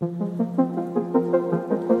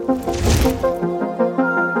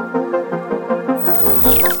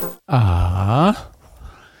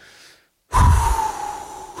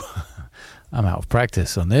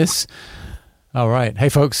practice on this. All right. Hey,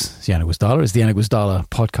 folks. It's Janek Gwizdala. It's the Janek Gwizdala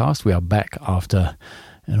podcast. We are back after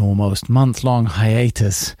an almost month-long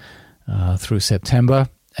hiatus through September,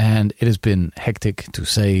 and it has been hectic, to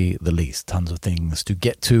say the least. Tons of things to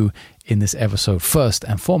get to in this episode. First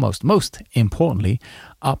and foremost, most importantly,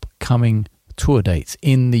 upcoming tour dates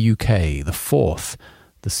in the UK, the 4th,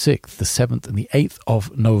 the 6th, the 7th, and the 8th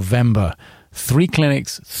of November. 3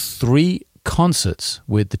 clinics, 3 concerts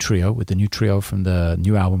with the trio, with the new trio from the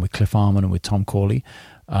new album with Cliff Armand and with Tom Corley.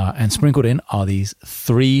 And sprinkled in are these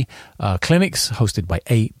 3 clinics hosted by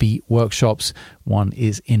AB Workshops. One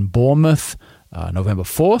is in Bournemouth, November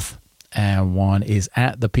 4th, and one is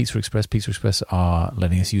at the Pizza Express. Pizza Express are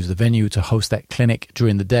letting us use the venue to host that clinic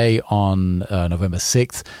during the day on November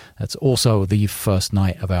 6th. That's also the first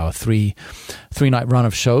night of our three-night run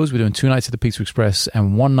of shows. We're doing 2 nights at the Pizza Express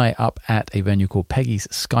and 1 night up at a venue called Peggy's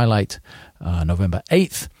Skylight, November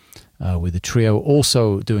 8th. With the trio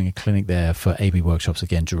also doing a clinic there for AB Workshops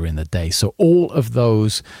again during the day. So all of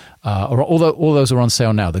those, all those are on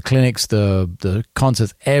sale now. The clinics, the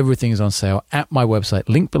concerts, everything is on sale at my website.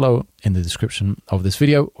 Link below in the description of this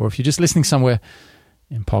video. Or if you're just listening somewhere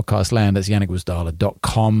in podcast land, that's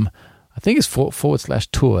janekgwizdala.com. I think it's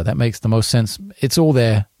 /tour. That makes the most sense. It's all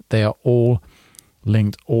there. They are all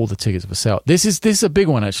linked. All the tickets are for sale. This is a big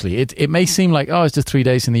one, actually. It may seem like, oh, it's just 3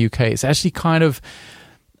 days in the UK. It's actually kind of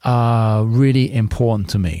really important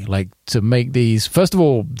to me, like to make these. First of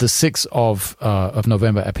all, the 6th of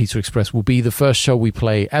November at Pizza Express will be the first show we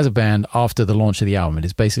play as a band after the launch of the album. It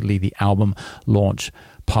is basically the album launch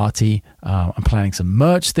party. I'm planning some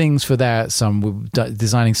merch things for that. We're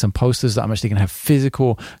designing some posters that I'm actually going to have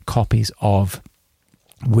physical copies of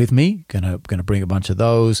with me. Gonna bring a bunch of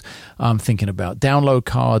those. I'm thinking about download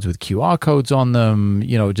cards with QR codes on them,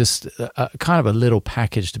 just kind of a little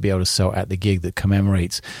package to be able to sell at the gig that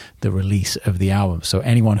commemorates the release of the album. So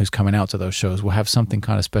anyone who's coming out to those shows will have something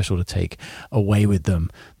kind of special to take away with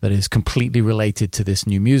them that is completely related to this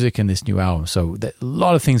new music and this new album. So a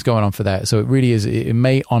lot of things going on for that. So it really is, it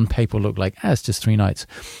may on paper look like it's just 3 nights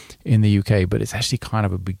in the UK, but it's actually kind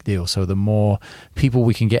of a big deal. So the more people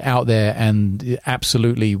we can get out there, and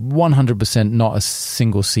absolutely 100% not a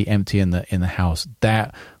single seat empty in the house,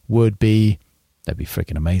 that'd be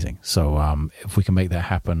freaking amazing. So if we can make that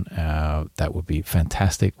happen, that would be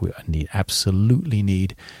fantastic. We absolutely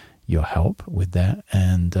need your help with that.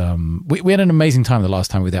 And we had an amazing time the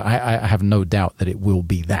last time we were there. I have no doubt that it will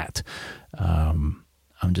be that. I'm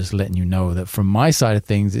just letting you know that from my side of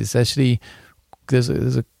things, it's actually there's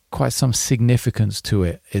a quite some significance to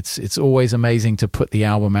it. It's always amazing to put the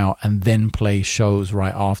album out and then play shows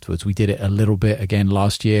right afterwards. We did it a little bit again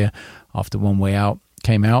last year after One Way Out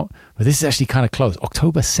came out, but this is actually kind of close.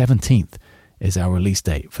 October 17th is our release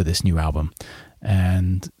date for this new album,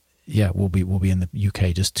 and yeah, we'll be in the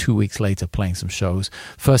UK just 2 weeks later playing some shows.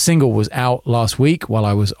 First single was out last week while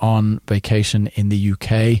I was on vacation in the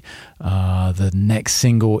UK. The next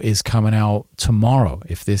single is coming out tomorrow.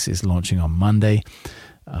 If this is launching on Monday,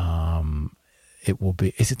 it will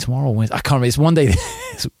be, is it tomorrow or Wednesday? I can't remember. It's one day.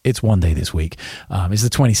 It's one day this week. It's the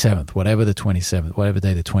 27th, whatever day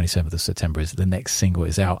the 27th of September is, the next single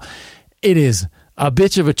is out. It is a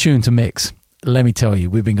bitch of a tune to mix. Let me tell you,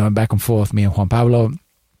 we've been going back and forth, me and Juan Pablo.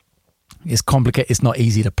 It's complicated. It's not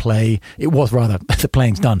easy to play. It was, rather, the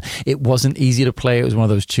playing's done. It wasn't easy to play. It was one of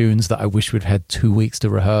those tunes that I wish we'd had 2 weeks to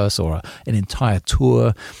rehearse or an entire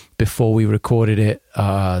tour before we recorded it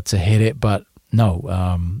to hit it. But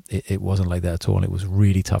no, it wasn't like that at all. It was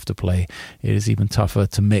really tough to play. It is even tougher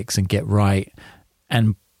to mix and get right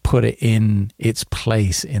and put it in its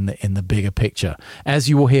place in the bigger picture. As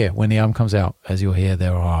you will hear when the album comes out, as you'll hear,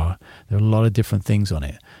 there are a lot of different things on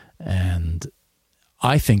it, and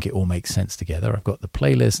I think it all makes sense together. I've got the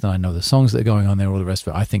playlist and I know the songs that are going on there, all the rest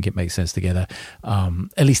of it. I think it makes sense together.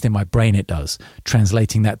 At least in my brain it does.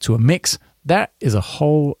 Translating that to a mix, that is a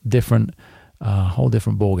whole different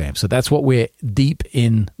ball game. So that's what we're deep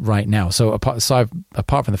in right now. So apart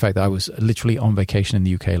from the fact that I was literally on vacation in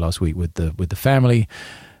the UK last week with the family,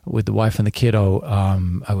 with the wife and the kiddo,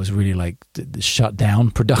 I was really like shut down.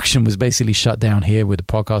 Production was basically shut down here with the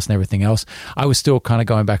podcast and everything else. I was still kind of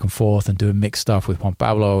going back and forth and doing mixed stuff with Juan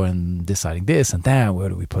Pablo and deciding this and that. Where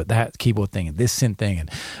do we put that keyboard thing and this synth thing and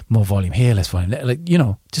more volume here, less volume, like,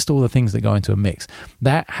 just all the things that go into a mix.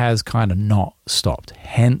 That has kind of not stopped.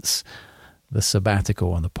 Hence the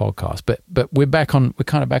sabbatical on the podcast. But we're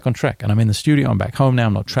kind of back on track, and I'm in the studio. I'm back home now.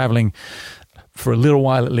 I'm not traveling for a little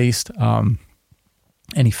while at least.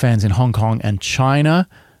 Any fans in Hong Kong and China,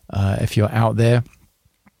 if you're out there,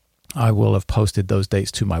 I will have posted those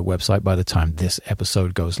dates to my website by the time this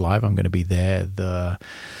episode goes live. I'm going to be there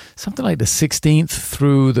something like the 16th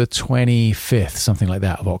through the 25th, something like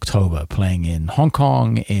that, of October, playing in Hong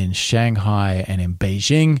Kong, in Shanghai, and in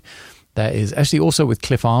Beijing. That is actually also with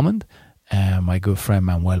Cliff Almond and my good friend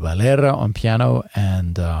Manuel Valera on piano.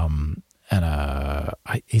 And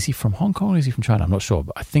is he from Hong Kong or is he from China? I'm not sure,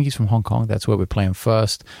 but I think he's from Hong Kong. That's where we're playing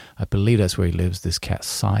first. I believe that's where he lives. This cat,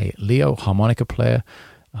 Sai Leo, harmonica player.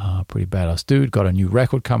 Pretty badass dude. Got a new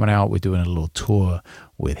record coming out. We're doing a little tour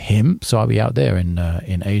with him, so I'll be out there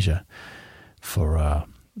in Asia for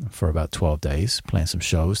about 12 days, playing some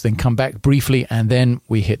shows. Then come back briefly, and then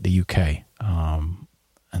we hit the UK,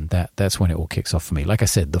 and that's when it all kicks off for me. Like I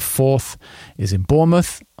said, the 4th is in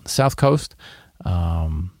Bournemouth on the south coast.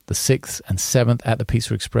 The 6th and 7th at the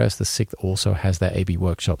Pizza Express. The 6th also has that AB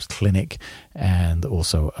Workshops clinic, and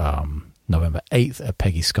also November 8th at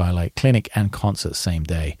Peggy Skylight Clinic and concert same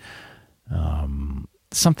day.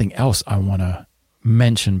 Something else I want to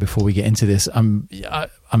mention before we get into this. I'm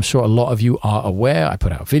sure a lot of you are aware. I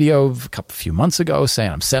put out a video a few months ago saying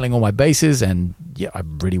I'm selling all my basses, and yeah, I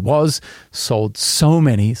really was. Sold so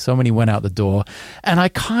many went out the door, and I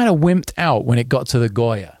kind of wimped out when it got to the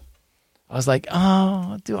Goya. I was like,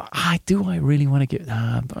 oh, do I really want to get?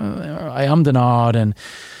 I ummed and ahed, and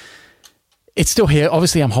it's still here.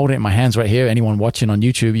 Obviously, I'm holding it in my hands right here. Anyone watching on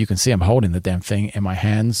YouTube, you can see I'm holding the damn thing in my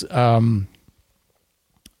hands.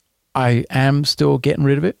 I am still getting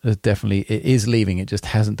rid of it. It is leaving. It just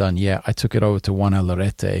hasn't done yet. I took it over to Juan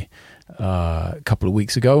Alorete a couple of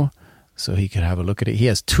weeks ago so he could have a look at it. He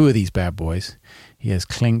has 2 of these bad boys. He has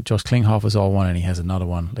Josh Klinghoffer's old one, and he has another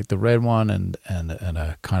one, like the red one and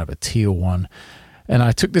a kind of a teal one. And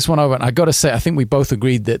I took this one over, and I got to say, I think we both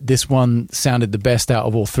agreed that this one sounded the best out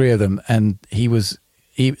of all 3 of them. And he,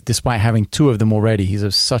 despite having 2 of them already,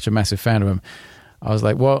 he's such a massive fan of them. I was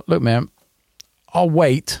like, well, look, man, I'll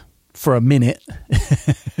wait for a minute,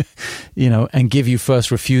 and give you first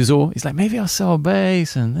refusal. He's like, maybe I'll sell a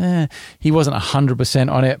bass. And he wasn't 100%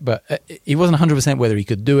 on it, but he wasn't 100% whether he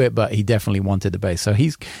could do it, but he definitely wanted the bass. So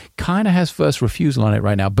he's kind of has first refusal on it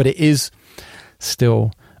right now, but it is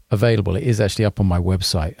still available. It is actually up on my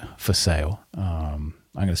website for sale. I'm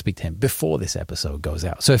going to speak to him before this episode goes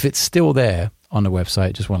out. So if it's still there on the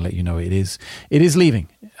website, just want to let you know it is leaving.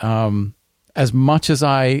 As much as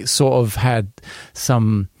I sort of had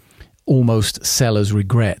some almost seller's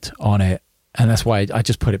regret on it, and that's why I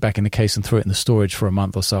just put it back in the case and threw it in the storage for a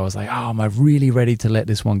month or so. I was like, oh, am I really ready to let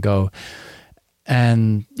this one go?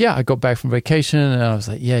 And yeah, I got back from vacation and I was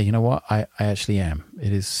like, yeah, you know what? I actually am.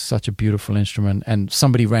 It is such a beautiful instrument. And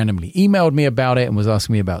somebody randomly emailed me about it and was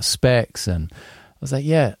asking me about specs. And I was like,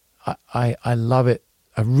 yeah, I love it.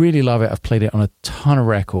 I really love it. I've played it on a ton of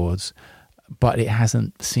records, but it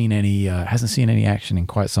hasn't seen any action in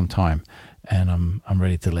quite some time. And I'm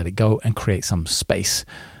ready to let it go and create some space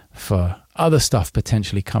for other stuff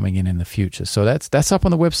potentially coming in the future. So that's up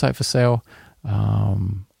on the website for sale.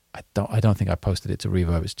 I don't think I posted it to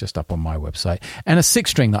Reverb. It's just up on my website. And a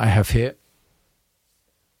 6-string that I have here.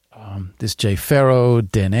 This J. Ferro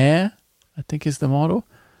Denair, I think is the model.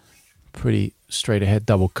 Pretty straight ahead,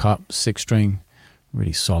 double cut, 6-string,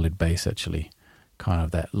 really solid bass actually. Kind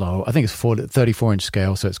of that low, I think it's 34-inch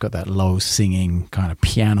scale, so it's got that low singing kind of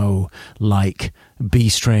piano-like B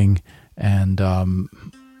string, and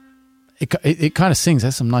it kind of sings.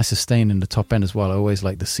 Has some nice sustain in the top end as well. I always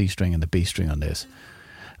like the C string and the B string on this,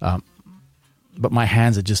 but my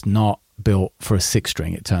hands are just not built for a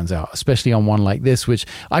 6-string. It turns out, especially on one like this, which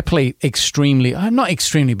I play not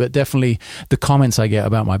extremely, but definitely the comments I get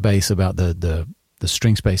about my bass, about the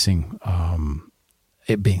string spacing.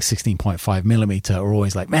 It being 16.5 millimeter are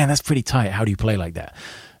always like, man, that's pretty tight. How do you play like that?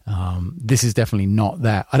 This is definitely not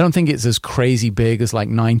that. I don't think it's as crazy big as like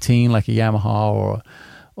 19, like a Yamaha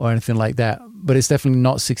or anything like that, but it's definitely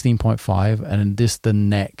not 16.5. And in this, the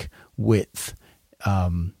neck width,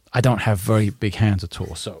 I don't have very big hands at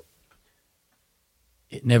all. So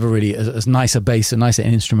it never really, as nice a bass, a nicer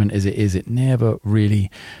instrument as it is, it never really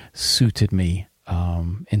suited me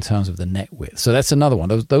in terms of the neck width. So that's another one.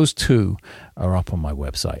 Those 2 are up on my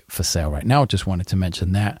website for sale right now. Just wanted to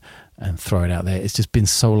mention that and throw it out there. It's just been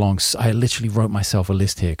so long. I literally wrote myself a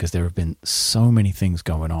list here because there have been so many things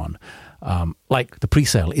going on. Like the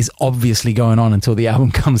pre-sale is obviously going on until the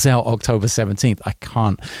album comes out October 17th. I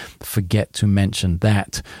can't forget to mention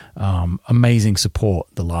that. Amazing support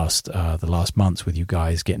the last months with you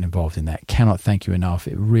guys getting involved in that. Cannot thank you enough.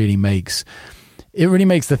 It really makes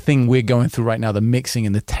the thing we're going through right now, the mixing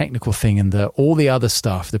and the technical thing and all the other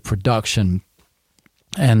stuff, the production,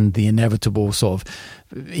 and the inevitable sort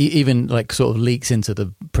of even like sort of leaks into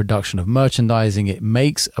the production of merchandising. It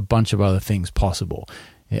makes a bunch of other things possible.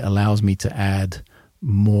 It allows me to add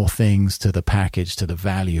more things to the package, to the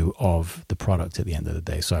value of the product at the end of the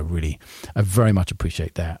day. So I very much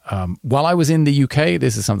appreciate that. While I was in the UK,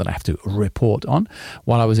 this is something I have to report on.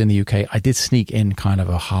 While I was in the UK, I did sneak in kind of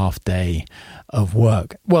a half day of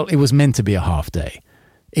work. Well, it was meant to be a half day.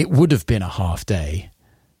 It would have been a half day.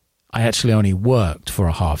 I actually only worked for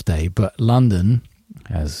a half day, but London,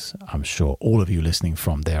 as I'm sure all of you listening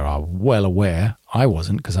from there are well aware, I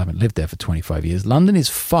wasn't because I haven't lived there for 25 years. London is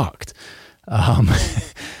fucked.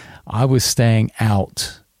 I was staying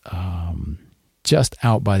out, just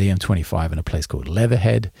out by the M25 in a place called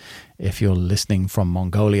Leatherhead. If you're listening from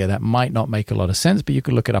Mongolia, that might not make a lot of sense, but you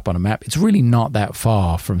can look it up on a map. It's really not that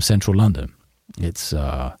far from central London. It's,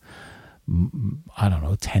 I don't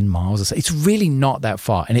know, 10 miles or so. It's really not that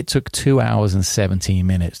far. And it took 2 hours and 17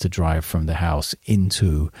 minutes to drive from the house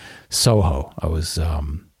into Soho.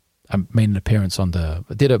 I made an appearance I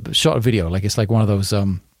did a shot a video. Like, it's like one of those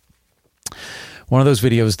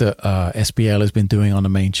videos that SBL has been doing on the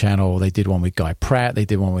main channel. They did one with Guy Pratt. They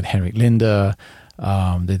did one with Henrik Linder.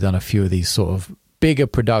 They've done a few of these sort of bigger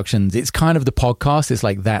productions. It's kind of the podcast. It's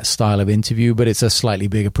like that style of interview, but it's a slightly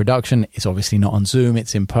bigger production. It's obviously not on Zoom.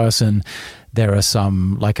 It's in person. There are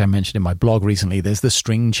some, like I mentioned in my blog recently, there's the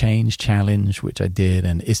string change challenge, which I did,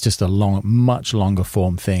 and it's just a much longer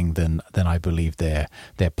form thing than I believe their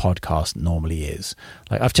podcast normally is.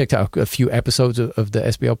 Like, I've checked out a few episodes of the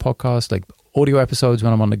SBL podcast, like audio episodes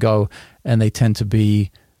when I'm on the go, and they tend to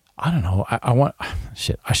be, I don't know,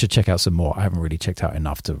 I should check out some more. I haven't really checked out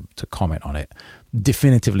enough to comment on it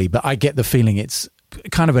definitively, but I get the feeling it's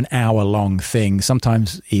kind of an hour-long thing,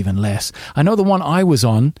 sometimes even less. I know the one I was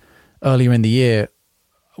on earlier in the year,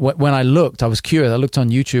 when I looked, I was curious. I looked on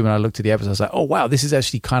YouTube and I looked at the episode. I was like, oh, wow, this is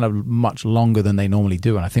actually kind of much longer than they normally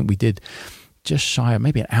do. And I think we did just shy of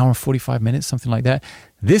maybe an hour and 45 minutes, something like that.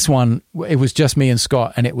 This one, it was just me and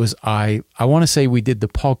Scott, and it was, I want to say we did the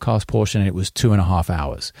podcast portion, and it was 2.5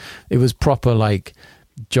 hours. It was proper like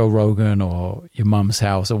Joe Rogan or Your Mum's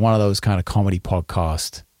House or one of those kind of comedy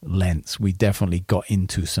podcast lengths. We definitely got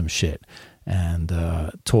into some shit and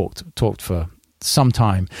talked for some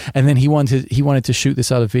time. And then he wanted to shoot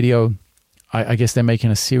this other video. I guess they're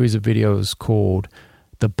making a series of videos called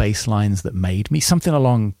The Basslines That Made Me, something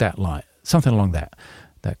along that line, something along that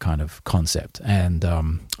kind of concept. And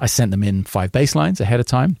I sent them in 5 basslines ahead of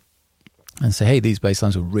time and say, hey, these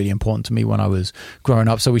basslines were really important to me when I was growing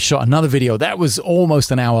up. So we shot another video that was almost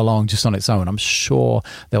an hour long just on its own. I'm sure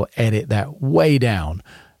they'll edit that way down.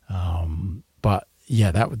 But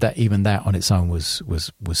yeah, that even that on its own was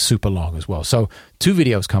super long as well. So 2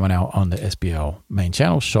 videos coming out on the SBL main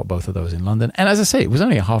channel, shot both of those in London. And as I say, it was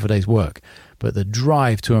only a half a day's work, but the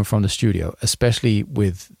drive to and from the studio, especially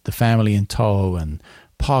with the family in tow and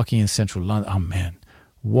parking in central London, oh man,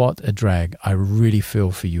 what a drag. I really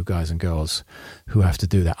feel for you guys and girls who have to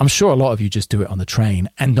do that. I'm sure a lot of you just do it on the train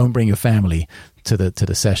and don't bring your family to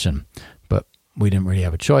the session, but we didn't really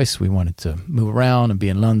have a choice. We wanted to move around and be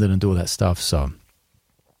in London and do all that stuff. So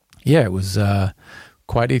yeah, it was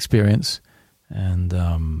quite the experience,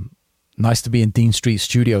 and nice to be in Dean Street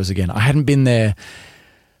Studios again. I hadn't been there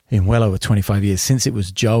in well over 25 years, since it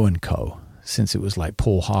was Joe & Co., since it was like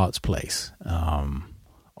Paul Hart's place.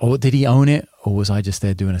 Or did he own it, or was I just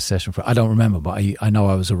there doing a session for? I don't remember, but I know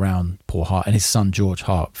I was around Paul Hart and his son George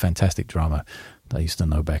Hart, fantastic drummer that I used to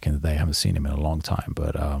know back in the day. I haven't seen him in a long time,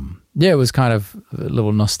 but yeah, it was kind of a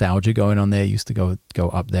little nostalgia going on there. I used to go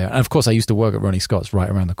up there, and of course I used to work at Ronnie Scott's right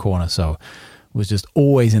around the corner, so was just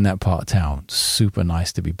always in that part of town. Super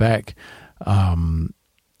nice to be back.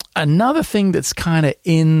 Another thing that's kind of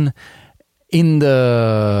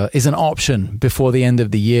is an option before the end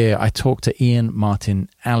of the year. I talked to Ian Martin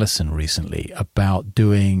Allison recently about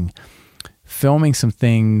filming some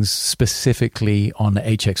things specifically on the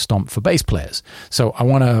HX Stomp for bass players. So I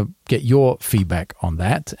want to get your feedback on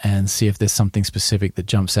that and see if there's something specific that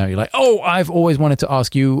jumps out. You're like, oh, I've always wanted to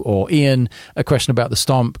ask you or Ian a question about the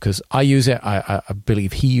Stomp because I use it. I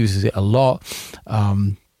believe he uses it a lot.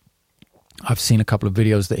 I've seen a couple of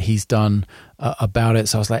videos that he's done about it.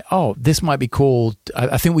 So I was like, oh, this might be cool.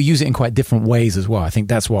 I think we use it in quite different ways as well. I think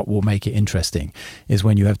that's what will make it interesting, is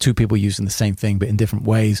when you have 2 people using the same thing, but in different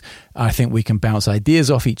ways. I think we can bounce ideas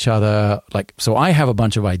off each other. Like, so I have a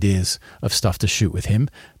bunch of ideas of stuff to shoot with him.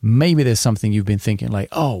 Maybe there's something you've been thinking like,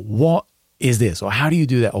 oh, what is this? Or how do you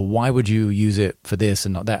do that? Or why would you use it for this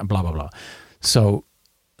and not that? And blah, blah, blah. So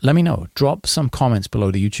let me know. Drop some comments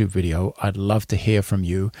below the YouTube video. I'd love to hear from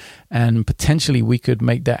you. And potentially we could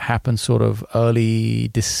make that happen sort of early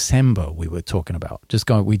December, we were talking about.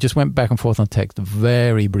 We just went back and forth on text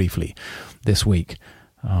very briefly this week.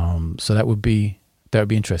 So that would be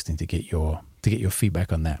interesting to get your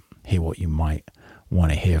feedback on that. Hear what you might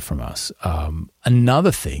want to hear from us.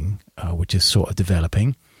 Another thing, which is sort of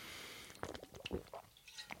developing,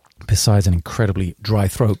 besides an incredibly dry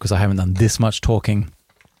throat, because I haven't done this much talking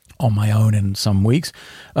on my own in some weeks.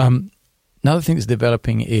 Another thing that's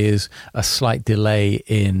developing is a slight delay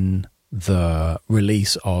in the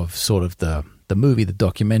release of sort of the movie, the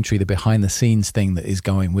documentary, the behind the scenes thing that is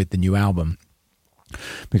going with the new album,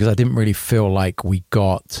 because I didn't really feel like we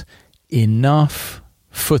got enough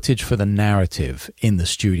footage for the narrative in the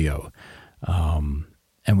studio.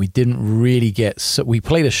 And we didn't really we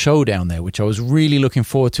played a show down there, which I was really looking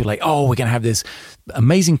forward to. Like, oh, we're going to have this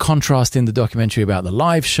amazing contrast in the documentary about the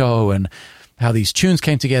live show and how these tunes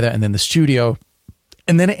came together, and then the studio.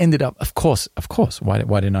 And then it ended up, of course, why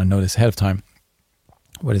didn't I know this ahead of time?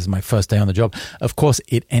 What is my first day on the job? Of course,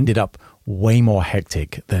 it ended up way more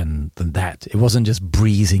hectic than that. It wasn't just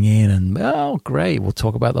breezing in and, oh, great, we'll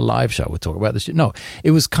talk about the live show, we'll talk about the no,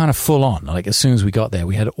 it was kind of full on. Like, as soon as we got there,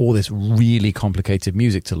 we had all this really complicated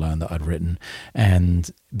music to learn that I'd written,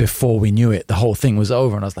 and before we knew it, the whole thing was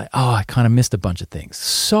over, and I was like, oh, I kind of missed a bunch of things.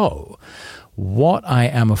 So what I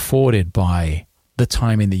am afforded by the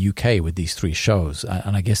time in the UK with these 3 shows,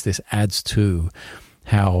 and I guess this adds to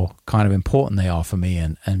how kind of important they are for me,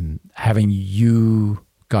 and having you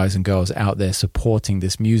guys and girls out there supporting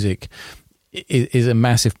this music is a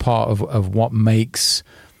massive part of what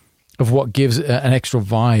gives an extra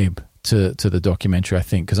vibe to the documentary, I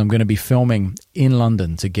think, because I'm going to be filming in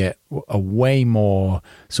London to get a way more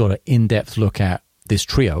sort of in-depth look at this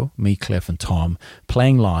trio, me, Cliff, and Tom,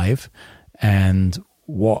 playing live, and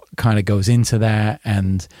what kind of goes into that,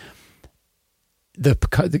 and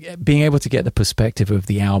being able to get the perspective of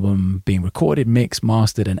the album being recorded, mixed,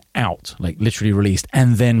 mastered, and out, like literally released,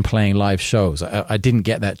 and then playing live shows. I didn't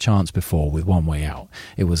get that chance before with One Way Out.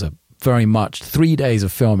 It was a very much 3 days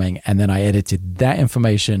of filming, and then I edited that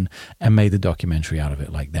information and made the documentary out of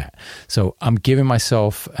it like that. So I'm giving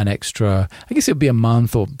myself an extra, I guess it'll be a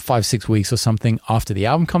month or 5-6 weeks or something after the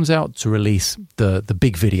album comes out to release the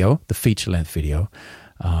big video, the feature-length video.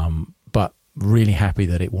 But really happy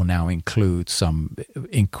that it will now include some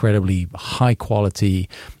incredibly high quality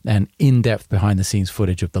and in-depth behind the scenes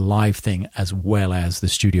footage of the live thing, as well as the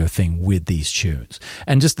studio thing with these tunes,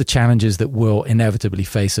 and just the challenges that will inevitably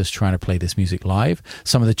face us trying to play this music live.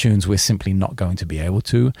 Some of the tunes we're simply not going to be able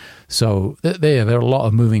to. So there are a lot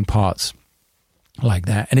of moving parts like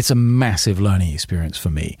that, and it's a massive learning experience for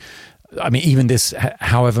me. I mean, even this,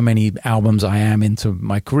 however many albums I am into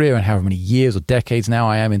my career and however many years or decades now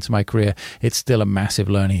I am into my career, it's still a massive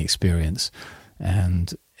learning experience.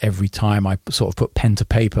 And every time I sort of put pen to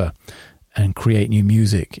paper and create new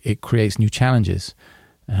music, it creates new challenges,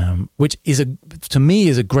 which to me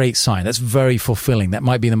is a great sign. That's very fulfilling. That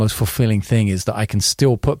might be the most fulfilling thing, is that I can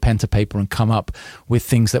still put pen to paper and come up with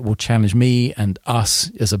things that will challenge me and us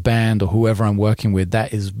as a band or whoever I'm working with.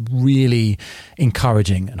 That is really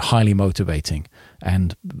encouraging and highly motivating,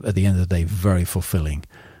 and at the end of the day, very fulfilling.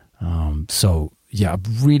 So yeah, I'm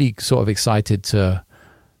really sort of excited to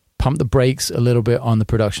pump the brakes a little bit on the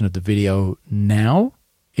production of the video now,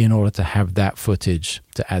 in order to have that footage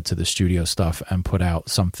to add to the studio stuff and put out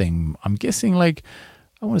something, I'm guessing, like,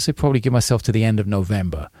 I want to say probably give myself to the end of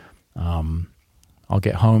November. I'll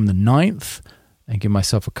get home the 9th and give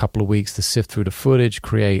myself a couple of weeks to sift through the footage,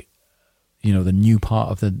 create, the new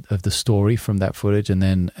part of the story from that footage, and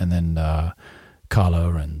then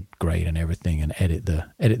color and grade and everything, and edit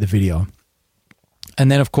the video. And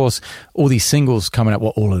then, of course, all these singles coming out,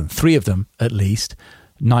 well, all of them, 3 of them at least.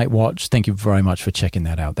 Night Watch, thank you very much for checking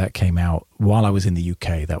that out. That came out while I was in the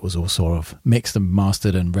UK. That was all sort of mixed and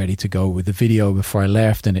mastered and ready to go with the video before I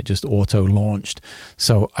left, and it just auto-launched.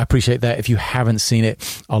 So I appreciate that. If you haven't seen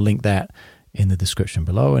it, I'll link that in the description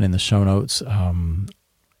below and in the show notes.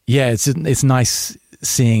 Yeah, it's nice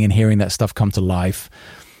seeing and hearing that stuff come to life,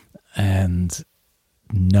 and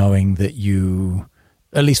knowing that you...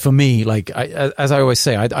 At least for me, like as I always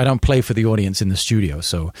say, I don't play for the audience in the studio.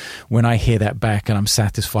 So when I hear that back and I'm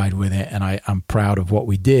satisfied with it, and I'm proud of what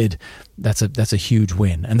we did, that's a huge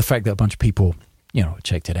win. And the fact that a bunch of people,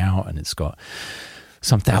 checked it out, and it's got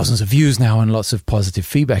some thousands of views now and lots of positive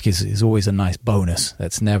feedback is always a nice bonus.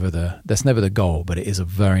 That's never the goal, but it is a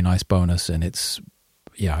very nice bonus, and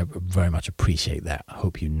I very much appreciate that. I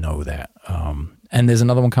hope you know that. And there's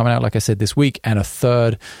another one coming out, like I said, this week, and a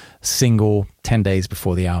third single 10 days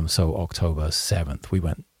before the album, so October 7th. We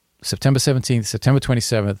went September 17th, September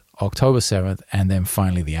 27th, October 7th, and then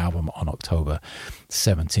finally the album on October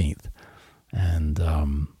 17th. And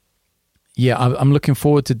I'm looking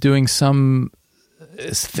forward to doing some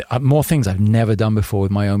more things I've never done before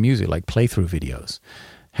with my own music, like playthrough videos,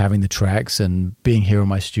 having the tracks and being here in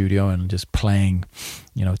my studio and just playing,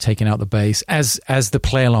 taking out the bass as the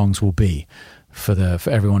play-alongs will be for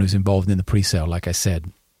everyone who's involved in the pre-sale, like I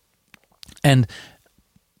said. And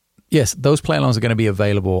yes, those play-alongs are going to be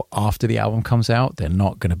available after the album comes out. They're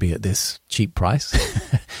not going to be at this cheap price.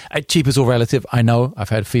 Cheap is all relative. I know. I've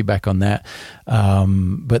had feedback on that.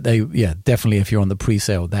 But definitely if you're on the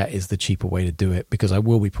pre-sale, that is the cheaper way to do it, because I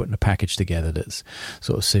will be putting a package together that's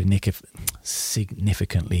sort of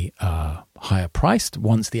significantly higher priced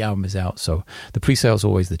once the album is out. So the pre-sale is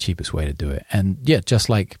always the cheapest way to do it. And just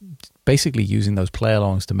like basically using those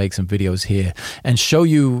play-alongs to make some videos here and show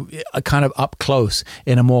you a kind of up close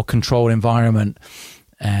in a more controlled environment.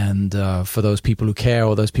 And for those people who care,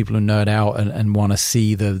 or those people who nerd out and want to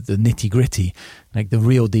see the nitty-gritty, like the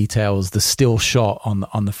real details, the still shot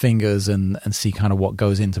on the fingers, and see kind of what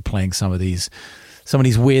goes into playing some of these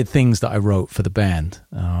weird things that I wrote for the band,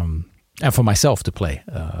 and for myself to play.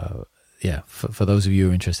 For those of you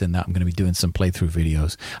who are interested in that, I'm going to be doing some playthrough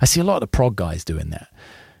videos. I see a lot of the prog guys doing that.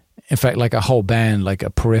 In fact, like a whole band, like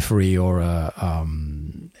a Periphery or a...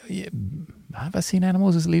 have I seen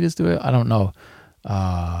Animals as leaders do it? I don't know.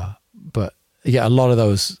 But a lot of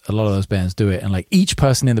those bands do it, and like each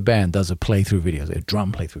person in the band does a playthrough video, a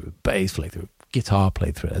drum playthrough, bass playthrough, guitar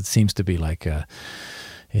playthrough. It seems to be like a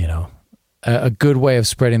good way of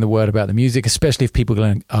spreading the word about the music, especially if people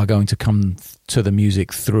are going to come to the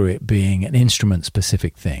music through it being an instrument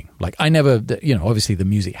specific thing. Like I never, obviously the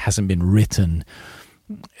music hasn't been written.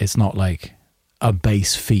 It's not like a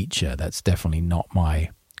bass feature. That's definitely not my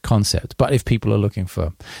concept. But if people are looking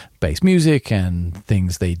for bass music and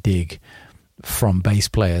things they dig from bass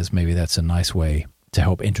players, maybe that's a nice way to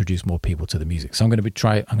help introduce more people to the music. So I'm going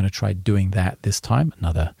to try doing that this time.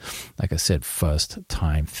 Another, like I said, first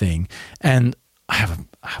time thing. And I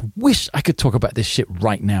wish I could talk about this shit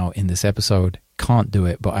right now in this episode. Can't do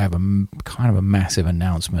it, but I have a kind of a massive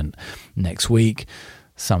announcement next week.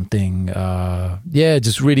 Something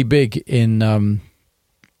just really big in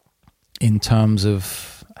terms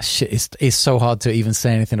of shit. It's so hard to even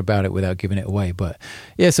say anything about it without giving it away, but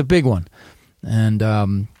it's a big one. And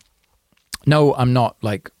no, I'm not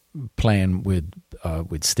like playing with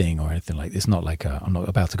Sting or anything like this. It's not like I'm not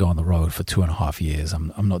about to go on the road for 2.5 years.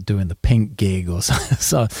 I'm not doing the Pink gig or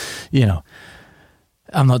so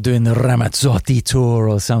I'm not doing the Ramazzotti tour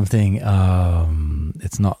or something.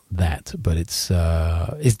 It's not that, but it's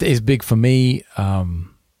big for me, and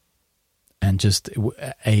just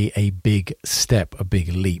a big step, a big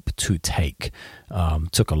leap to take.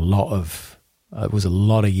 Took it was a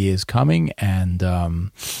lot of years coming,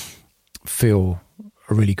 and feel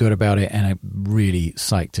really good about it, and I'm really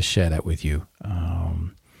psyched to share that with you.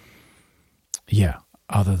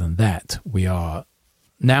 Other than that,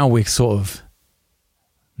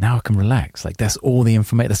 now I can relax. Like that's all the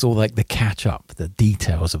information, that's all like the catch up, the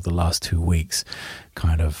details of the last 2 weeks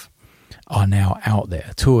kind of are now out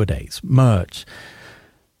there. Tour dates, merch,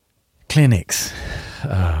 clinics,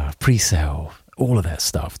 pre-sale, all of that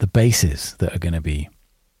stuff, the bases that are going to be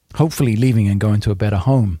hopefully leaving and going to a better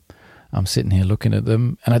home. I'm sitting here looking at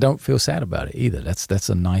them and I don't feel sad about it either. That's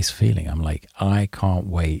a nice feeling. I'm like, I can't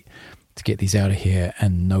wait to get these out of here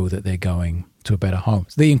and know that they're going to a better home.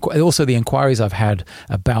 Also the inquiries I've had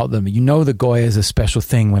about them, the Goya is a special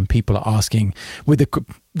thing when people are asking with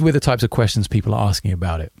the types of questions people are asking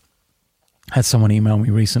about it. Had someone email me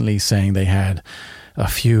recently saying they had a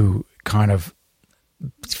few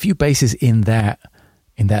bases in that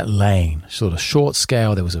lane, sort of short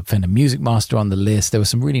scale. There was a Fender Music Master on the list. There were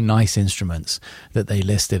some really nice instruments that they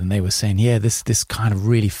listed, and they were saying, this kind of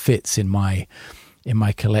really fits in my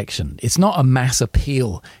collection. It's not a mass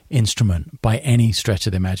appeal instrument by any stretch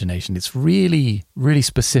of the imagination. It's really, really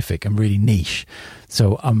specific and really niche.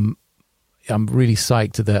 So I'm really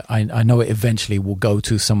psyched that I know it eventually will go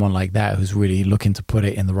to someone like that who's really looking to put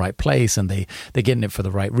it in the right place, and they're getting it for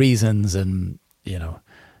the right reasons. And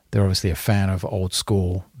they're obviously a fan of old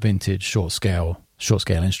school, vintage, short scale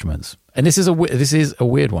instruments. And this is a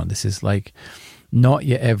weird one. This is like not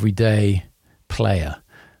your everyday player.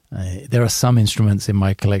 There are some instruments in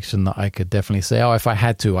my collection that I could definitely say, if I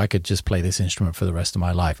had to, I could just play this instrument for the rest of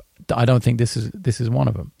my life. I don't think this is one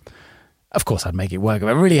of them. Of course, I'd make it work if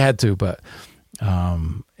I really had to, but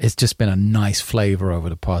it's just been a nice flavor over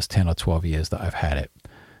the past 10 or 12 years that I've had it.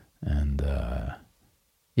 And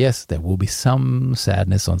Yes, there will be some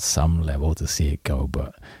sadness on some level to see it go,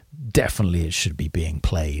 but definitely it should be being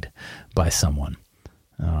played by someone.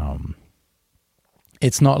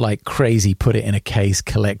 It's not like crazy put it in a case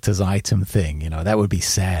collector's item thing. That would be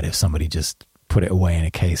sad if somebody just put it away in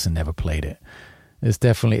a case and never played it.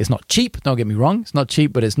 It's not cheap, don't get me wrong. It's not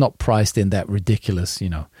cheap, but it's not priced in that ridiculous,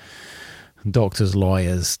 doctors,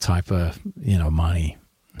 lawyers type of, money,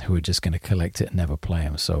 who are just going to collect it and never play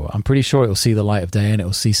them. So I'm pretty sure it'll see the light of day, and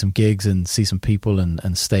it'll see some gigs and see some people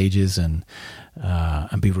and stages and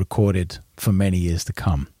be recorded for many years to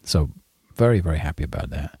come. So very, very happy about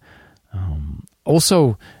that.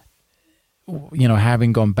 Also,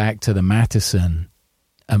 having gone back to the Mattison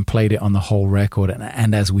and played it on the whole record,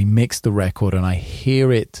 and as we mix the record and I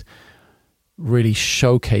hear it really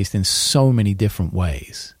showcased in so many different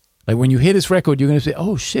ways. Like when you hear this record, you're going to say,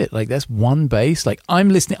 oh shit, like that's one bass. Like I'm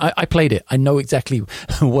listening, I played it. I know exactly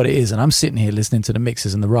what it is. And I'm sitting here listening to the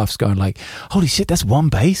mixes and the roughs going like, holy shit, that's one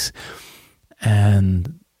bass.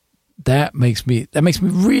 And that makes me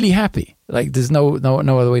really happy. Like there's no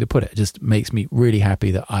other way to put it. It just makes me really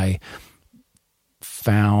happy that I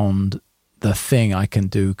found the thing I can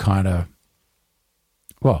do kind of,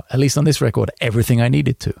 well, at least on this record, everything I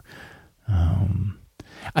needed to.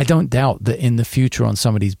 I don't doubt that in the future on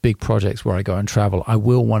some of these big projects where I go and travel, I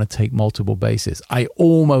will want to take multiple basses. I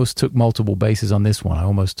almost took multiple basses on this one. I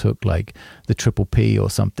almost took like the Triple P or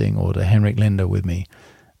something, or the Henrik Linder with me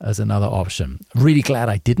as another option. Really glad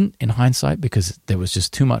I didn't in hindsight, because there was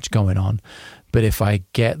just too much going on. But if I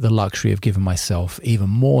get the luxury of giving myself even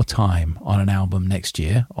more time on an album next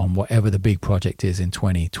year, on whatever the big project is in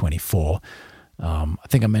 2024, I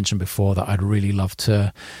think I mentioned before that I'd really love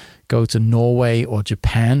to go to Norway or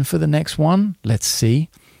Japan for the next one. Let's see.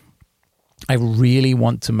 I really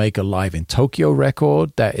want to make a Live in Tokyo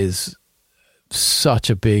record. That is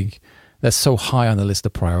that's so high on the list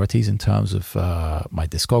of priorities in terms of my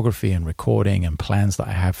discography and recording and plans that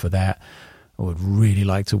I have for that. I would really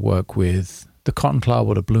like to work with the Cotton Club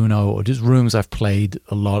or the Blue Note, or just rooms I've played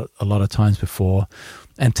a lot of times before,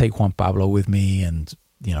 and take Juan Pablo with me, and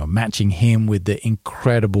matching him with the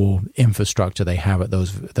incredible infrastructure they have at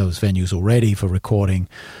those venues already for recording.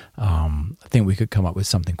 I think we could come up with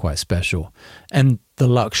something quite special, and the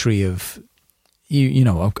luxury of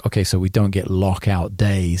okay, so we don't get lockout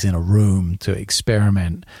days in a room to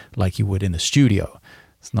experiment like you would in the studio.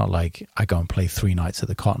 It's not like I go and play 3 nights at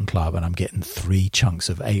the Cotton Club and I'm getting 3 chunks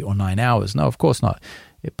of 8 or 9 hours. No, of course not.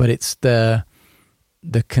 But it's the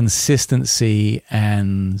consistency,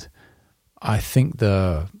 and I think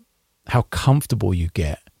how comfortable you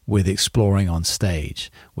get with exploring on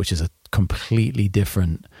stage, which is a completely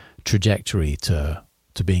different trajectory to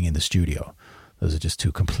being in the studio. Those are just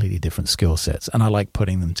 2 completely different skill sets. And I like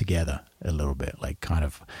putting them together a little bit, like kind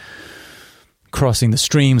of crossing the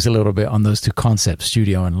streams a little bit on those 2 concepts,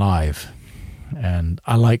 studio and live. And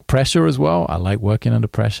I like pressure as well. I like working under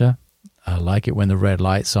pressure. I like it when the red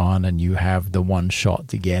light's on and you have the one shot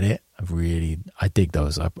to get it. I dig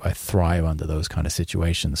those. I thrive under those kind of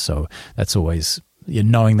situations. So that's always,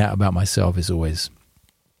 knowing that about myself is always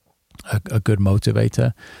a good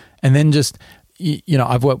motivator. And then just,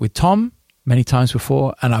 I've worked with Tom many times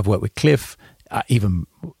before, and I've worked with Cliff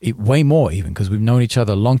way more, even because we've known each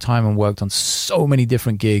other a long time and worked on so many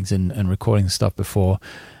different gigs and recording stuff before.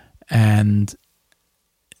 And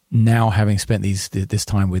now, having spent this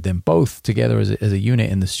time with them both together as a unit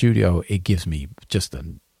in the studio, it gives me just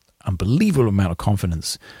an unbelievable amount of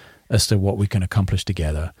confidence as to what we can accomplish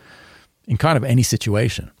together in kind of any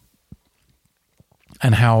situation,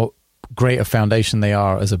 and how great a foundation they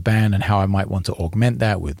are as a band, and how I might want to augment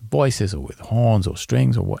that with voices or with horns or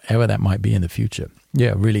strings or whatever that might be in the future.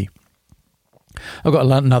 Yeah, really. I've got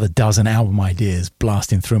another dozen album ideas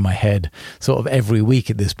blasting through my head sort of every week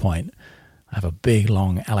at this point. I have a big,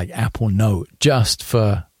 long, like Apple note just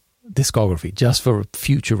for discography, just for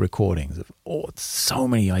future recordings. So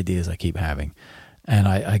many ideas I keep having. And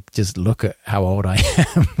I just look at how old I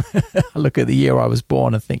am. I look at the year I was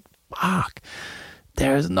born and think, fuck,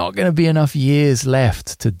 there's not going to be enough years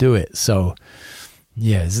left to do it. So,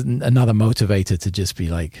 yeah, it's another motivator to just be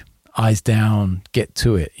like, eyes down, get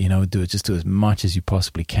to it, do as much as you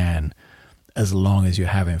possibly can, as long as you're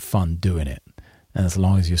having fun doing it. And as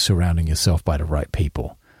long as you're surrounding yourself by the right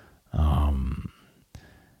people.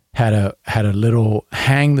 Had a little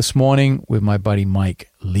hang this morning with my buddy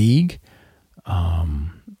Mike League,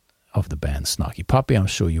 of the band Snarky Puppy. I'm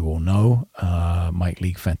sure you all know Mike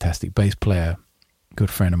League, fantastic bass player, good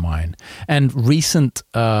friend of mine, and recent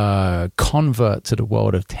convert to the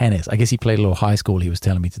world of tennis. I guess he played a little high school, he was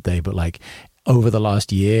telling me today, but like over the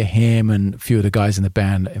last year, him and a few of the guys in the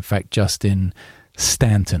band, in fact, Justin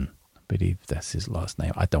Stanton. I believe that's his last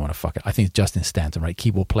name. I don't want to fuck it. I think it's Justin Stanton, right?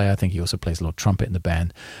 Keyboard player. I think he also plays a little trumpet in the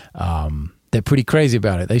band. They're pretty crazy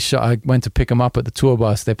about it. I went to pick them up at the tour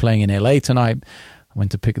bus. They're playing in LA tonight. I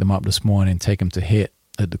went to pick them up this morning, take them to hit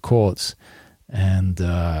at the courts, and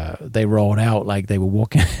they rolled out like they were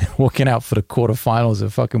walking out for the quarterfinals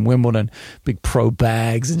of fucking Wimbledon, big pro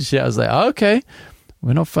bags and shit. I was like, oh, okay,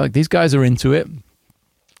 we're not fuck. These guys are into it.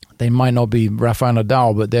 They might not be Rafael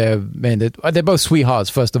Nadal, but they're both sweethearts,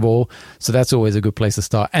 first of all. So that's always a good place to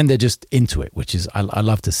start. And they're just into it, which is I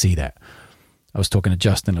love to see that. I was talking to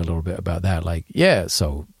Justin a little bit about that. Like, yeah,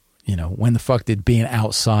 so, when the fuck did being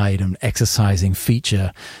outside and exercising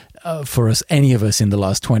feature for us, any of us in the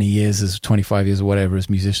last 20 years, as 25 years or whatever, as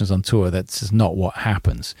musicians on tour? That's just not what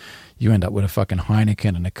happens. You end up with a fucking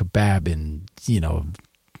Heineken and a kebab in,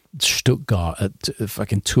 Stuttgart at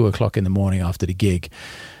fucking 2:00 in the morning after the gig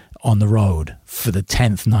on the road for the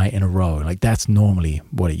 10th night in a row. Like, that's normally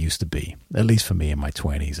what it used to be, at least for me in my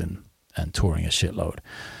 20s and touring a shitload.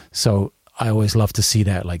 So I always love to see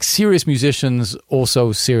that, like, serious musicians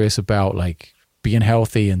also serious about like being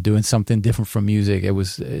healthy and doing something different from music. It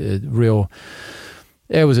was a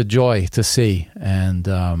joy to see, and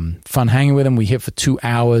fun hanging with them. We hit for 2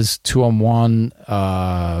 hours, 2-on-1,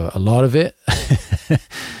 a lot of it.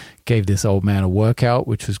 Gave this old man a workout,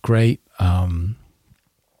 which was great.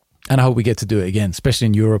 And I hope we get to do it again, especially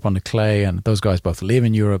in Europe on the clay. And those guys both live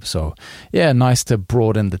in Europe. So yeah, nice to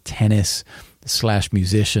broaden the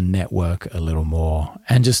tennis/musician network a little more,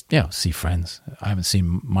 and just, see friends. I haven't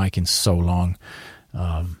seen Mike in so long.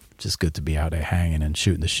 Just good to be out there hanging and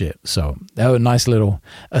shooting the shit. So that was a nice little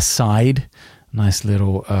aside, nice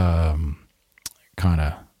little kind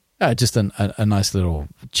of just a nice little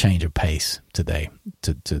change of pace today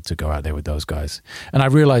to go out there with those guys. And I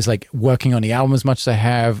realized, like, working on the album as much as I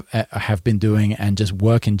have been doing, and just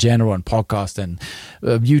work in general and podcast and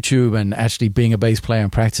YouTube, and actually being a bass player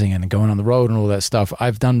and practicing and going on the road and all that stuff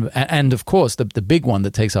I've done. And of course, the big one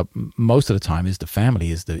that takes up most of the time is the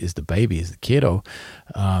family, is the baby, is the kiddo.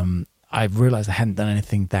 I've realized I hadn't done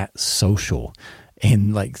anything that social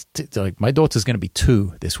in like my daughter's going to be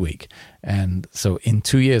 2 this week, and so in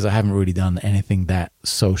 2 years I haven't really done anything that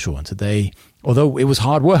social. And today, although it was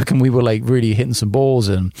hard work and we were like really hitting some balls,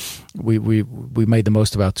 and we made the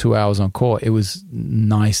most of our 2 hours on court, it was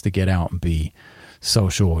nice to get out and be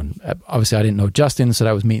social. And obviously I didn't know Justin, so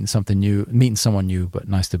that was meeting someone new, but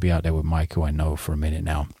nice to be out there with Mike, who I know for a minute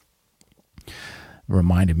now.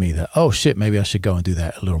 Reminded me that, oh shit, maybe I should go and do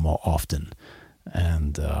that a little more often.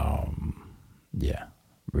 And yeah,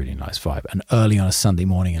 really nice vibe. And early on a Sunday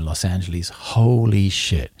morning in Los Angeles, holy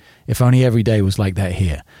shit. If only every day was like that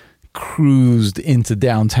here. Cruised into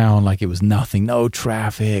downtown like it was nothing, no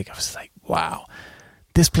traffic. I was like, wow,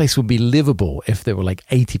 this place would be livable if there were like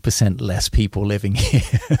 80% less people living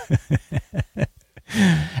here.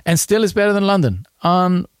 And still it's better than London.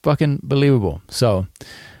 Unfucking believable. So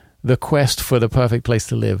the quest for the perfect place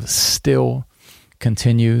to live still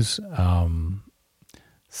continues.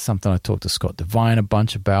 Something I talked to Scott Devine a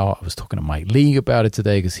bunch about. I was talking to Mike League about it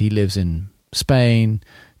today, because he lives in Spain.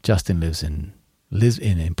 Justin lives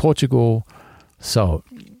in Portugal. So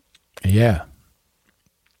yeah,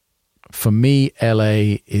 for me,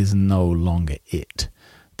 LA is no longer it.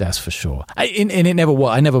 That's for sure. And it never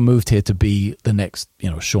was. I never moved here to be the next,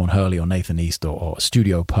 Sean Hurley or Nathan East or a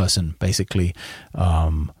studio person, basically.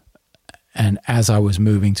 And as I was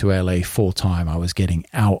moving to LA full time, I was getting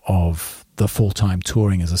out of the full-time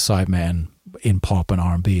touring as a sideman in pop and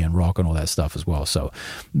R&B and rock and all that stuff as well. So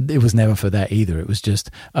it was never for that either. It was just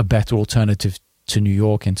a better alternative to New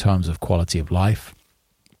York in terms of quality of life.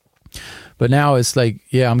 But now it's like,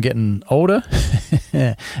 yeah, I'm getting older,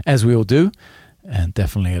 as we all do, and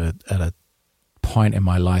definitely at a point in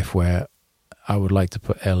my life where I would like to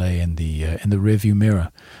put LA in the rearview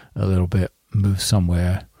mirror a little bit, move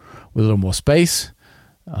somewhere with a little more space,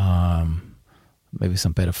 maybe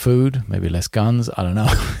some better food, maybe less guns. I don't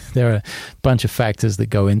know. There are a bunch of factors that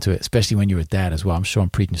go into it, especially when you're a dad as well. I'm sure I'm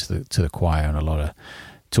preaching to the choir and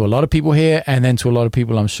to a lot of people here, and then to a lot of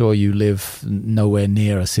people, I'm sure you live nowhere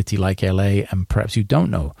near a city like LA, and perhaps you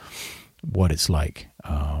don't know what it's like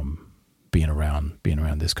being around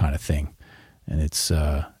this kind of thing. And it's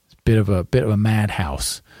a bit of a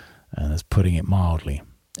madhouse, and that's putting it mildly.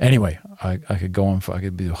 Anyway, I could go on I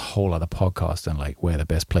could do a whole other podcast on like where the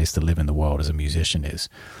best place to live in the world as a musician is.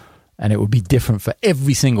 And it would be different for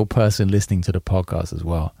every single person listening to the podcast as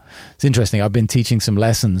well. It's interesting. I've been teaching some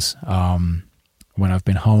lessons when I've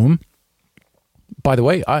been home. By the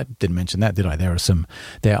way, I didn't mention that, did I? There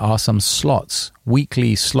are some slots,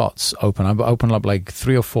 weekly slots open. I open up like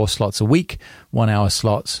 3 or 4 slots a week, 1 hour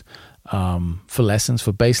slots. for lessons,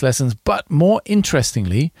 for bass lessons. But more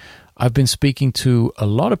interestingly, I've been speaking to a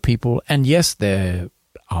lot of people, and yes, there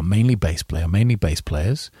are mainly bass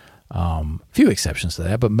players. Few exceptions to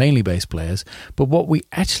that, but mainly bass players. But what we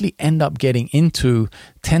actually end up getting into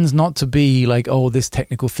tends not to be like, oh, this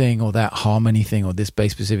technical thing or that harmony thing or this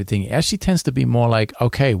bass specific thing. It actually tends to be more like,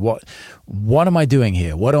 okay, what am I doing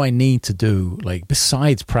here? What do I need to do? Like,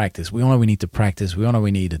 besides practice, we all know we need to practice. We all know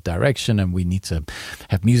we need a direction, and we need to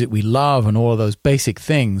have music we love and all of those basic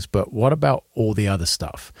things. But what about all the other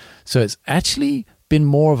stuff? So it's actually been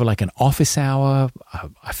more of like an office hour.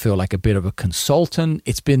 I feel like a bit of a consultant.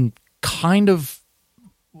 It's been kind of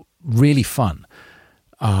really fun.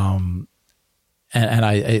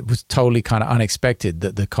 It was totally kind of unexpected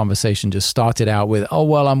that the conversation just started out with, oh,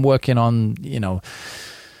 well, I'm working on,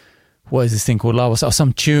 what is this thing called Love or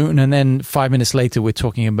some tune. And then 5 minutes later, we're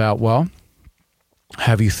talking about, well,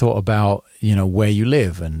 have you thought about, where you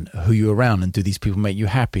live and who you're around, and do these people make you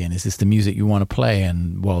happy? And is this the music you want to play?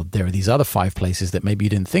 And, well, there are these other 5 places that maybe you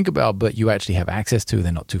didn't think about, but you actually have access to.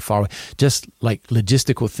 They're not too far away. Just like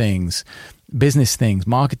logistical things, business things,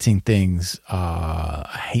 marketing things.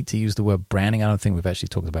 I hate to use the word branding. I don't think we've actually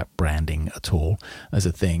talked about branding at all as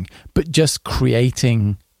a thing, but just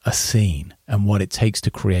creating a scene and what it takes to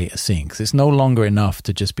create a scene. Because it's no longer enough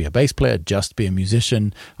to just be a bass player, just be a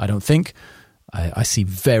musician. I don't think. I see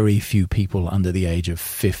very few people under the age of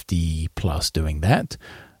 50 plus doing that.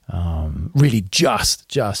 Really just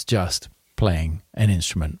playing an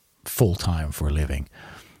instrument full time for a living.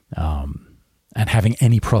 And having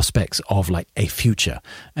any prospects of like a future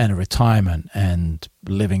and a retirement and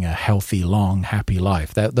living a healthy, long, happy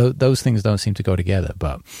life. Those things don't seem to go together.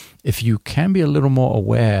 But if you can be a little more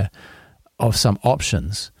aware of some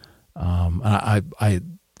options, and I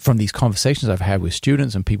from these conversations I've had with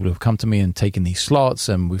students and people who have come to me and taken these slots,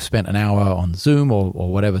 and we've spent an hour on Zoom or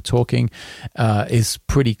whatever talking, is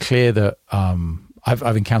pretty clear that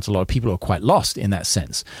I've encountered a lot of people who are quite lost in that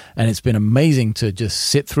sense. And it's been amazing to just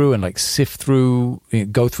sit through and like sift through,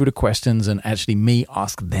 go through the questions, and actually me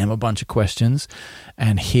ask them a bunch of questions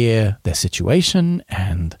and hear their situation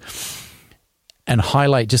and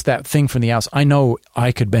highlight just that thing from the outside. I know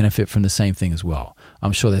I could benefit from the same thing as well.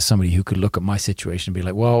 I'm sure there's somebody who could look at my situation and be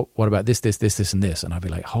like, well, what about this, and this? And I'd be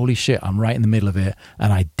like, holy shit, I'm right in the middle of it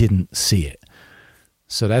and I didn't see it.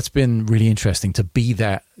 So that's been really interesting to be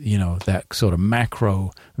that, that sort of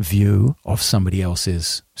macro view of somebody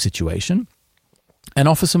else's situation and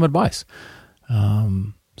offer some advice.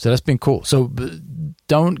 So that's been cool. So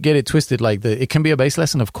don't get it twisted. Like it can be a bass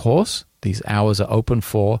lesson, of course. These hours are open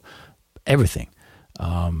for everything,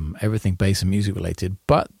 everything bass and music related,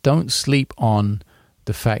 but don't sleep on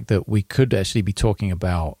the fact that we could actually be talking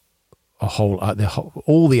about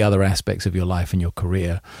all the other aspects of your life and your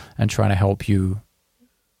career, and trying to help you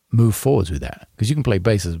move forwards with that. Because you can play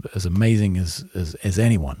bass as amazing as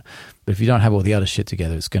anyone, but if you don't have all the other shit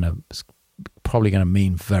together, it's probably going to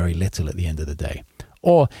mean very little at the end of the day.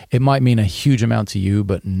 Or it might mean a huge amount to you,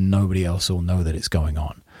 but nobody else will know that it's going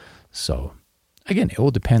on. So again, it all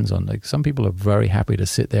depends on, like, some people are very happy to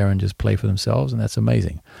sit there and just play for themselves, and that's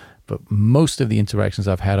amazing. But most of the interactions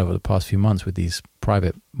I've had over the past few months with these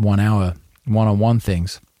private 1 hour one-on-one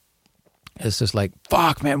things, it's just like,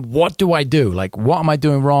 fuck, man, what do I do? Like, what am I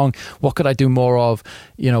doing wrong? What could I do more of?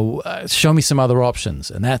 Show me some other options.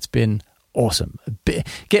 And that's been awesome.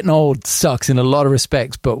 Getting old sucks in a lot of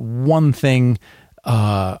respects, but one thing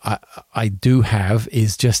I do have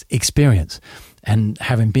is just experience. And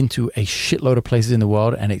having been to a shitload of places in the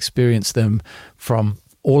world and experienced them from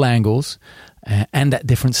all angles, and at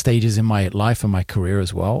different stages in my life and my career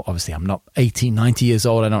as well. Obviously, I'm not 80, 90 years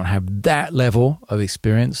old. I don't have that level of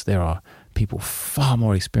experience. There are people far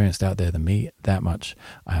more experienced out there than me. That much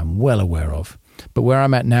I am well aware of. But where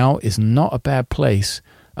I'm at now is not a bad place,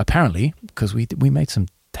 apparently, because we made some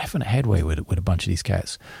definite headway with a bunch of these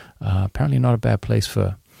cats. Apparently not a bad place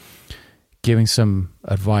for giving some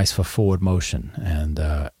advice for forward motion. And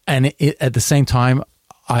at the same time,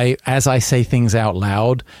 as I say things out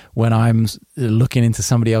loud, when I'm looking into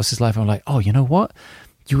somebody else's life, I'm like, oh, you know what?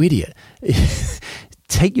 You idiot.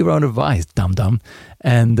 Take your own advice, dum-dum.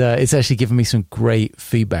 And it's actually given me some great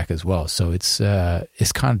feedback as well. So it's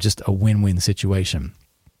kind of just a win-win situation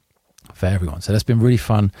for everyone. So that's been really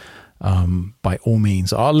fun. By all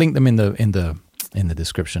means, I'll link them in the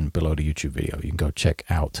description below the YouTube video. You can go check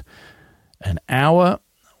out an hour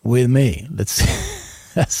with me.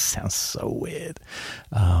 That sounds so weird,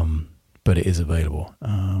 but it is available.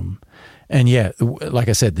 And yeah, like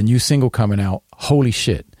I said, the new single coming out, holy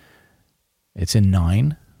shit, it's in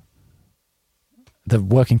 9. The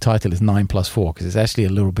working title is 9+4, because it's actually a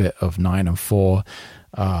little bit of 9 and 4.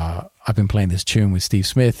 I've been playing this tune with Steve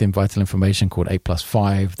Smith in Vital Information called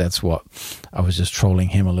 8+5. That's what I was just trolling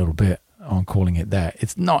him a little bit on calling it that.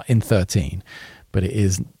 It's not in 13, but it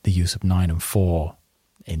is the use of 9 and 4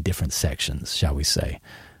 in different sections, shall we say,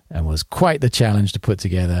 and was quite the challenge to put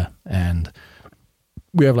together. And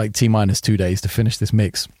we have like T-2 days to finish this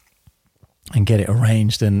mix and get it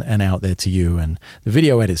arranged and out there to you. And the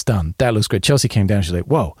video edit's done. That looks great. Chelsea came down. She's like,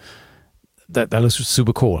 whoa, that looks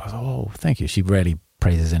super cool. I was like, oh, thank you. She rarely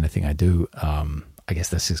praises anything I do. I guess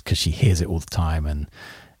that's just because she hears it all the time. And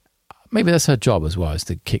maybe that's her job as well, is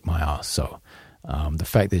to kick my ass. So the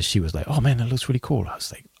fact that she was like, oh, man, that looks really cool. I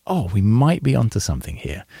was like, oh, we might be onto something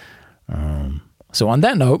here. So on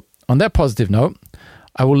that note, on that positive note,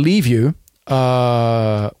 I will leave you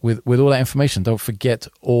with all that information. Don't forget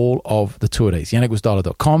all of the tour dates.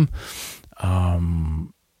 JanekGwizdala.com.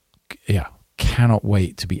 Cannot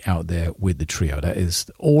wait to be out there with the trio. That is,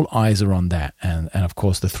 all eyes are on that. And of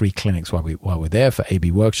course, the 3 clinics while we're there for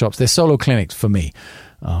AB workshops. They're solo clinics for me.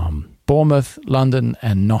 Bournemouth, London,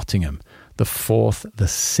 and Nottingham. The 4th, the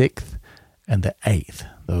 6th, and the 8th.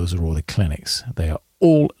 Those are all the clinics. They are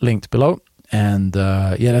all linked below. And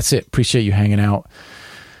that's it. Appreciate you hanging out.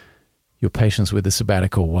 Your patience with the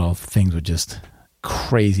sabbatical while things were just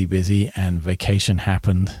crazy busy and vacation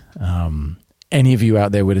happened. Any of you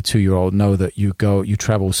out there with a 2-year-old know that you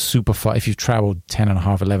travel super far. If you've traveled 10 and a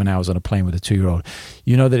half, 11 hours on a plane with a 2-year-old,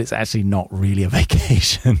 you know that it's actually not really a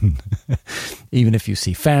vacation. Even if you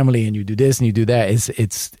see family and you do this and you do that,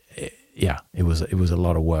 it was a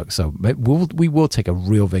lot of work. So we will take a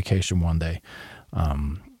real vacation one day.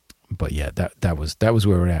 But yeah, that was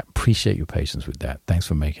where we're at. Appreciate your patience with that. Thanks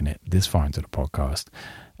for making it this far into the podcast.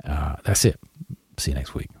 That's it. See you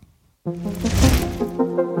next week.